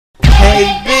Hey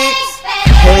bitch,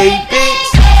 hey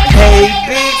bitch, hey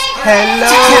bitch, hello.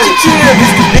 It's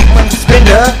the big money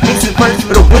spender, mixing first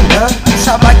for the winner.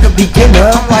 Shop like a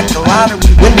beginner, I'm like a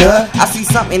lottery winner. I see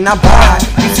something I buy,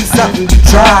 you see something you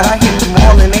tried. I hit them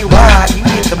all and they ride, you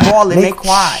hit them all and they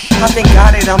quiet. I thank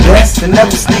God that I'm blessed and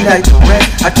never sleep like the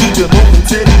rest. I keep it moving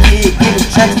to the kid, getting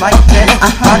checks like checks.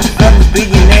 I just love the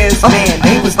billionaires, man,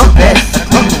 they was the best.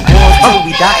 Till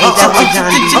we die, ain't that what John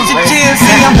D.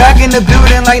 See, I'm back in the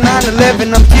building like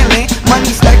 9/11, I'm killing. Money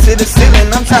stacked to the ceiling,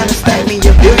 I'm trying to stack me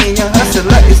a billion. Young hustler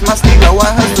is my stilo, I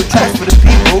hustle tracks for the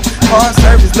people. Car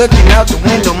service looking out the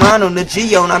window, mine on the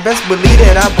Geo. And I best believe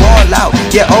that I ball out.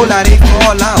 Yeah, hola, they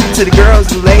fall out. To the girls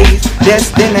and ladies,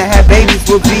 destined to have babies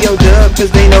with V.O. Dub,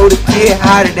 cause they know the kid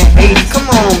hotter than Hades. Come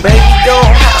on, baby, go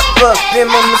hop up in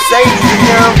my Mercedes. The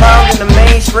young Vowel in the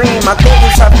mainstream, I think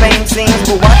it's how fame seems.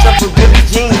 But watch out for Billie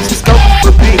Jean, she's scoping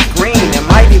for Big Green. And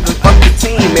might even fuck the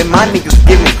team, and my niggas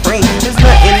giving cream. There's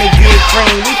nothing to get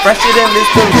cream, we fresher than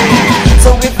Listerine.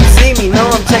 So if you see me, know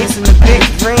I'm chasing a big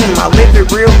dream. I live it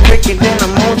real quick and then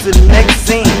I'm on to the next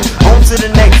scene. On to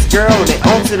the next girl, then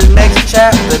on to the next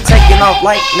chapter. Taking off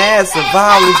like NASA,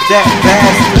 Vowel is that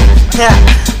bastard.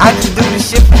 I just do this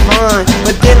shit for fun,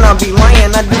 but then I'll be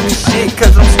lying. I do this shit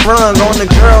cause I'm sprung on a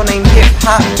girl named Hip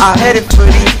Hop. I headed for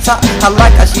the top. I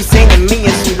like how she singing me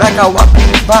and she like how I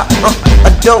bebop.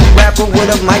 A dope rapper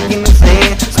with a mic in his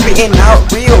hand, spitting out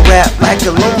real rap like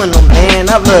aluminum, man.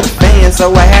 I love the fans,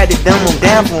 so I had to dumb them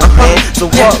down for him, man. So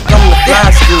welcome to Fly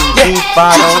School,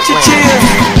 B.I.G. Cheers.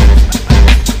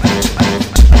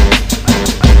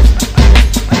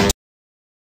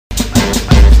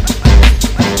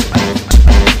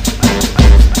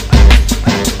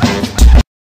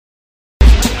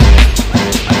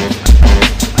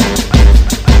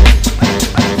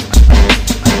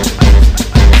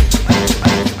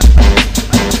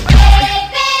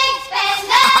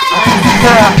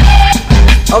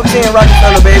 O10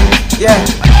 Rockefeller, baby, yeah.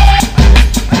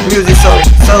 Music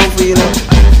soulful, you know,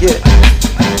 yeah.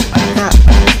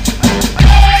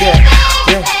 Yeah.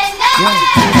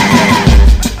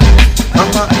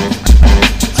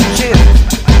 Chill.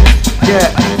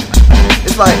 Yeah.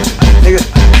 It's like, nigga,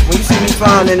 when you see me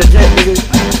flying in a jet, nigga, you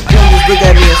don't just look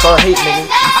at me and start hating,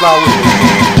 nigga. You fly with me.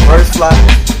 Birds fly,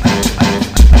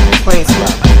 planes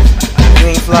fly. If you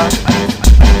ain't fly,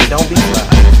 you don't be fly.